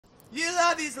Your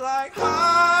love is like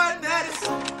hard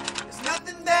medicine. There's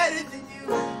nothing better than you.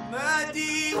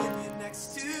 Melody when you're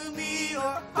next to me.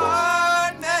 Or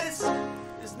hard medicine.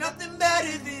 There's nothing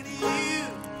better than you.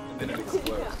 And then it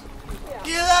explodes.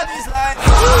 Your love is like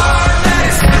hard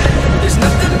medicine. There's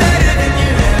nothing better than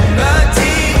you.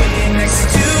 Melody when you're next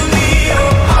to me.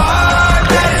 Or hard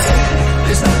medicine.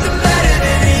 There's nothing better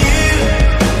than you.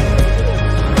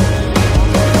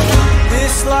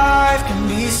 This life can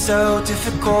be so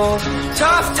difficult.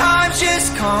 Tough times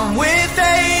just come with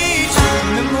age.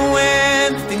 Remember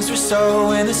when things were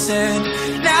so innocent.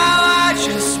 Now I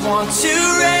just want to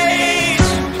rage.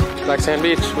 Black Sand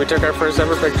Beach. We took our first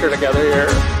ever picture together here.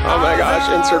 Oh my gosh,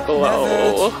 insert below.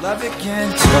 Love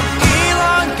again.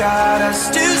 Elon got us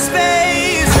to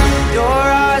space. Your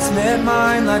eyes met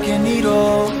mine like a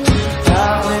needle.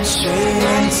 That went straight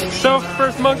into Soph,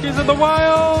 first monkeys of the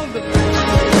wild.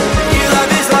 your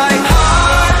love is like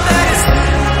hard medicine.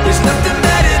 There's nothing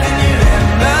better than you.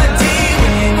 Melody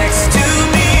when you're next to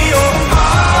me. Oh,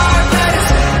 hard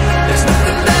medicine. There's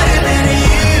nothing better than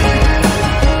you.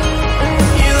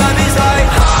 Your love is like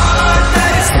hard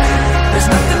medicine. There's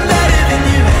nothing better than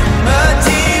you.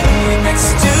 Melody when you're next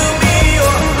to me. Oh,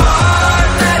 hard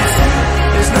medicine.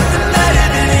 There's nothing better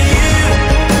than you.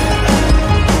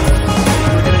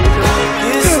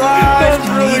 This life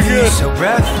can leave you so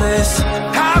breathless.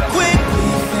 How quickly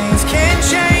things can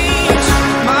change.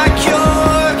 My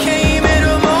cure came in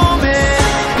a moment,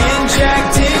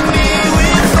 injecting me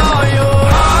with all your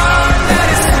hard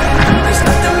medicine. There's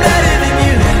nothing better than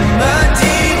you.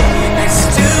 Melody when you're next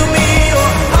to me.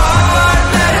 Oh, hard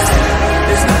medicine.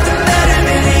 There's nothing better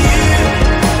than you.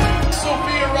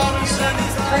 Sophia Robinson,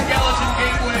 Gallatin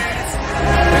Gateway.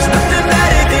 There's nothing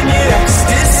better than your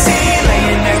ecstasy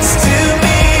laying next to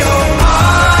me. Oh,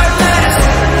 hard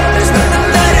medicine. There's nothing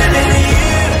better than you.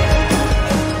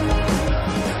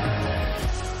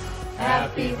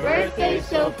 Happy birthday,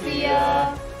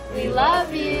 Sophia. We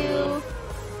love you.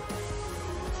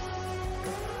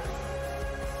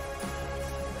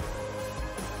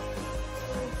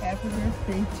 Happy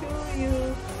birthday to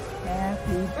you.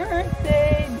 Happy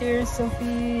birthday, dear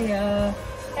Sophia.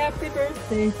 Happy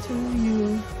birthday to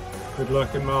you. Good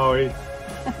luck in Maui.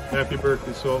 Happy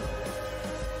birthday, Soph.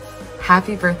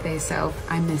 Happy birthday, Soph.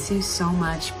 I miss you so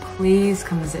much. Please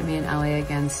come visit me in LA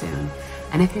again soon.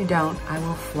 And if you don't, I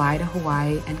will fly to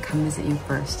Hawaii and come visit you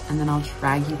first, and then I'll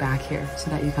drag you back here so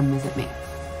that you come visit me.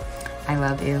 I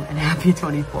love you, and happy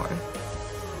 24th.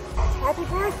 Happy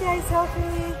birthday,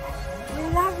 Sophie. We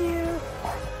love you.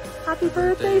 Happy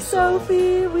birthday,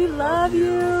 Sophie. We love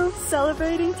you.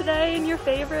 Celebrating today in your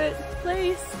favorite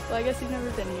place. Well, I guess you've never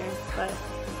been here, but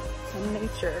in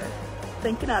nature.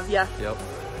 Thinking of ya. Yep.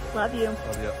 Love you.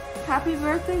 Love you. Happy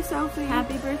birthday, Sophie.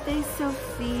 Happy birthday,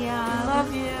 Sophia.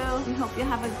 Love you. We hope you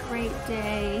have a great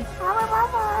day.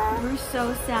 Bye. We're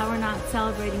so sad we're not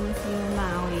celebrating with you in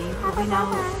Maui. But we know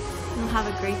you'll have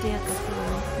a great day at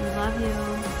school. We love you.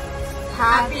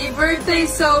 Happy birthday,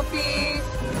 Sophie.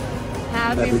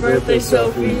 Happy birthday,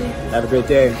 Sophie. Have a great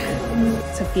day.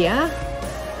 Sophia,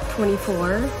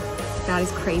 24. God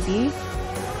is crazy.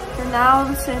 You're now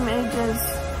the same age as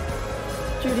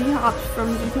Judy Hopps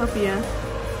from Zootopia.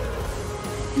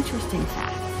 Interesting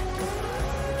fact.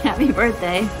 Happy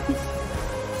birthday.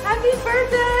 Happy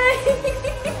birthday.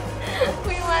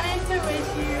 We wanted to wish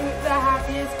you the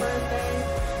happiest birthday.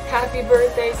 Happy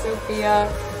birthday, Sophia.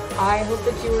 I hope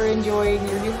that you are enjoying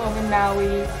your new home in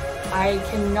Maui. I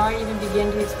cannot even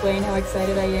begin to explain how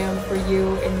excited I am for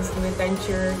you in this new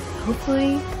adventure.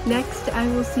 Hopefully, next I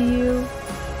will see you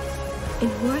in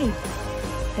Hawaii.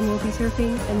 And we'll be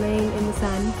surfing and laying in the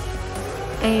sun.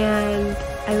 And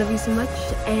I love you so much.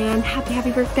 And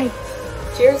happy birthday.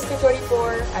 Cheers to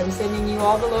 24. I'm sending you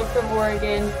all the love from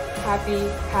Oregon. Happy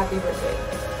birthday.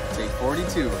 Take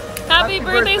 42. Happy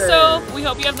birthday, Soph! We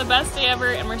hope you have the best day ever,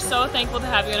 and we're so thankful to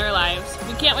have you in our lives.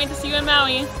 We can't wait to see you in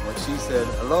Maui. What she said,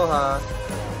 aloha.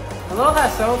 Aloha,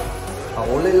 Soph.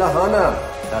 Haole lahana.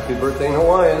 Happy birthday in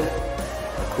Hawaiian.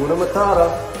 Hakuna Matata.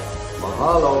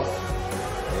 Mahalo.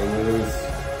 Hang loose.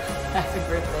 Happy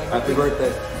birthday. Happy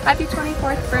birthday. Happy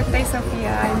 24th birthday,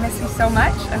 Sophia. I miss you so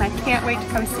much, and I can't wait to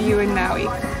come see you in Maui.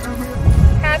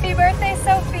 Happy birthday,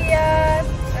 Sophia.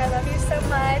 I love you so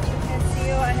much. I miss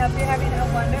you. I hope you're having a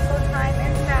wonderful time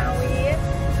in Maui.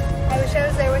 I wish I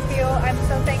was there with you. I'm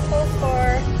so thankful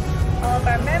for all of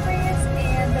our memories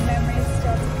and the memories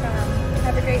still to come.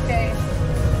 Have a great day.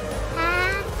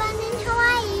 Have fun in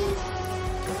Hawaii.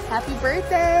 Happy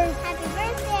birthday. Happy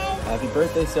birthday. Happy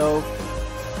birthday, Soph.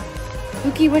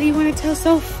 Mookie, what do you want to tell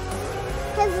Soph?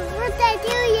 Happy birthday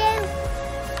to you.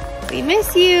 We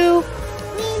miss you.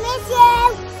 We miss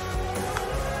you.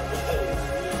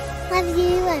 Love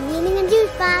you. I'm eating a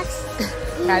juice box.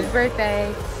 Happy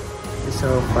birthday.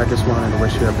 So I just wanted to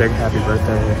wish you a big happy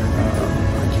birthday.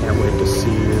 I can't wait to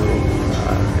see you.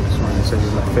 I just wanted to say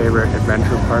you're my favorite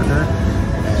adventure partner,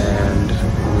 and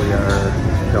we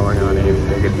are going on a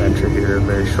big adventure here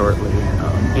very shortly.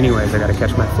 Anyways, I gotta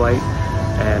catch my flight,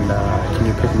 and can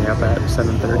you pick me up at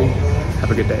 7:30?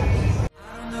 Have a good day.